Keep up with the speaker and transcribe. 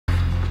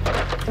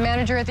The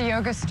manager at the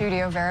yoga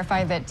studio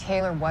verified that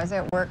Taylor was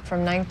at work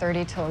from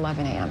 9:30 till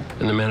 11 a.m.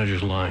 And the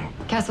manager's lying.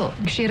 Kessel,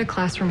 she had a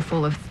classroom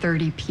full of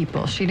 30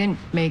 people. She didn't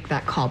make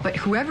that call, but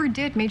whoever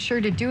did made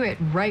sure to do it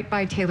right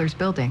by Taylor's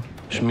building.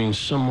 Which means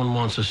someone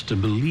wants us to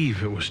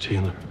believe it was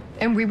Taylor.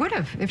 And we would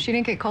have if she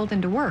didn't get called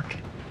into work.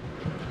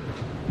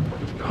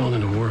 Called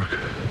into work?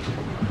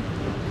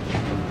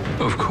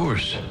 Of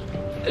course.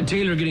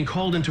 Taylor getting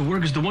called into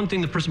work is the one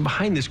thing the person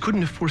behind this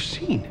couldn't have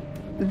foreseen.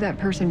 That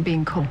person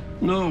being Cole.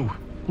 No.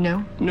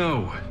 No?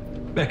 No.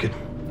 Beckett,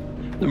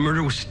 the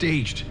murder was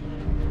staged.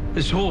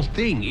 This whole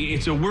thing,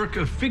 it's a work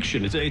of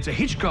fiction. It's a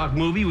Hitchcock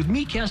movie with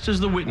me cast as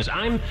the witness.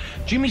 I'm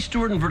Jimmy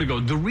Stewart in Vertigo.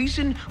 The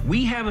reason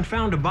we haven't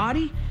found a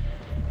body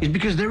is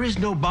because there is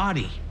no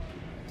body.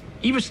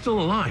 Eva's still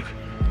alive.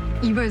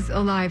 Eva's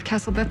alive.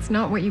 Kessel, that's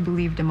not what you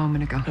believed a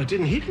moment ago. It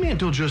didn't hit me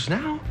until just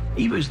now.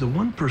 Eva is the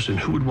one person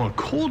who would want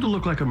Cole to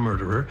look like a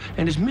murderer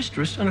and his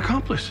mistress an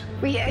accomplice.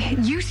 Well,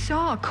 you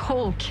saw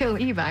Cole kill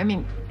Eva. I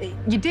mean,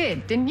 you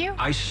did, didn't you?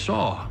 I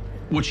saw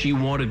what she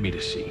wanted me to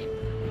see.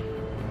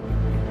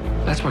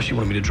 That's why she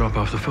wanted me to drop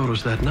off the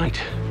photos that night.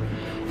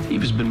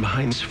 Eva's been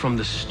behind this from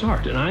the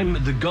start, and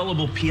I'm the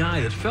gullible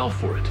PI that fell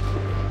for it.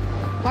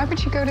 Why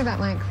would you go to that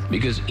length?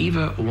 Because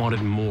Eva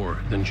wanted more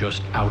than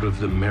just out of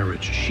the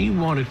marriage. She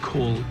wanted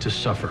Cole to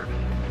suffer.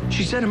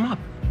 She set him up.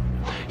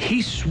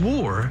 He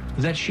swore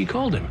that she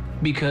called him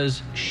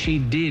because she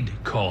did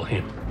call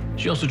him.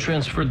 She also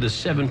transferred the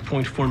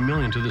 $7.4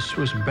 million to the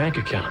Swiss bank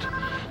account.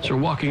 It's her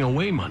walking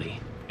away money.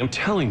 I'm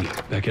telling you,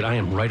 Beckett, I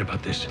am right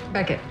about this.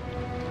 Beckett.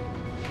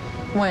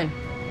 When?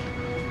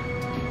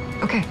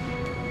 Okay.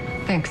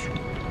 Thanks.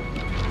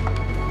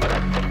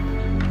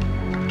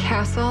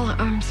 Castle,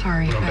 I'm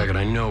sorry. No, Beckett,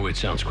 I know it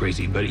sounds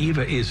crazy, but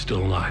Eva is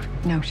still alive.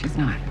 No, she's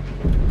not.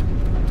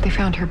 They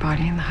found her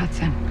body in the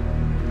Hudson.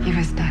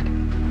 Eva's dead.